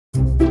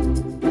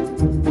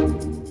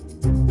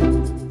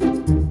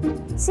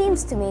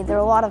Seems to me there are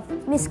a lot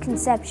of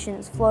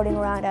misconceptions floating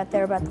around out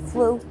there about the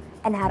flu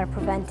and how to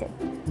prevent it.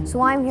 So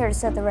I'm here to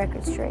set the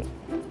record straight.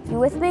 You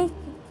with me?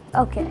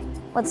 Okay,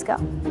 let's go.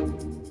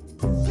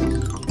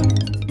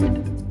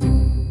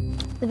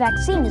 The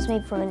vaccine is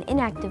made from an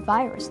inactive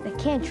virus that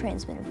can't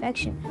transmit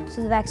infection,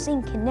 so the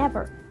vaccine can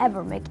never,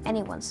 ever make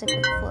anyone sick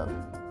with the flu.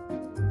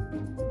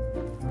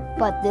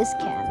 But this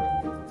can.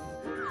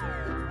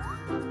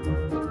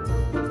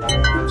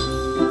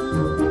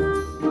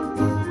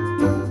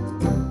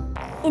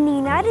 In the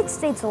United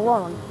States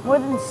alone, more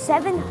than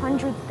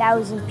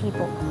 700,000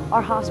 people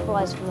are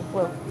hospitalized from the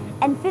flu,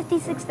 and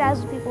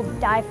 56,000 people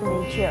die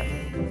from it each year.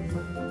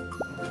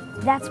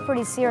 That's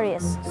pretty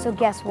serious, so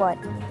guess what?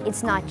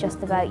 It's not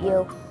just about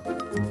you.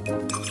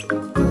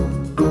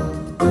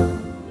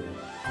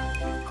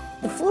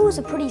 The flu is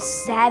a pretty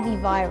savvy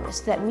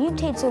virus that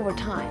mutates over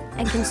time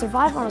and can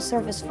survive on a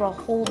surface for a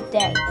whole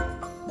day.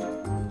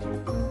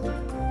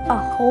 A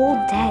whole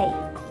day.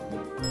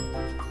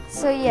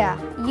 So yeah,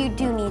 you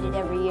do need it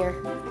every year.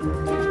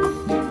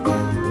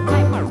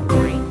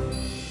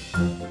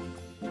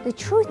 The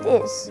truth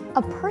is,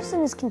 a person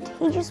is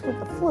contagious with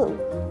the flu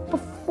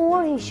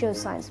before he shows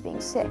signs of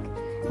being sick.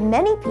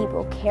 Many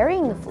people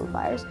carrying the flu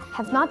virus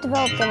have not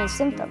developed any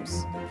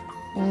symptoms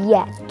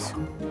yet.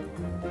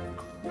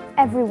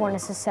 Everyone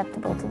is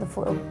susceptible to the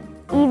flu,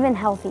 even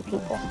healthy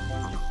people.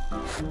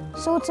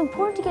 So it's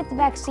important to get the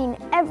vaccine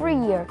every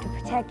year to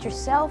protect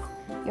yourself,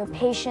 your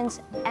patients,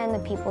 and the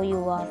people you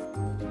love.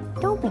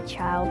 Don't be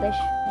childish.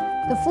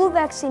 The flu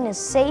vaccine is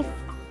safe,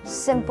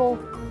 simple,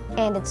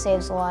 and it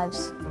saves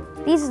lives.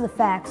 These are the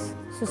facts,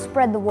 so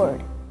spread the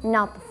word,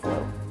 not the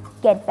flu.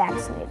 Get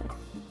vaccinated.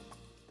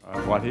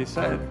 What he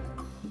said.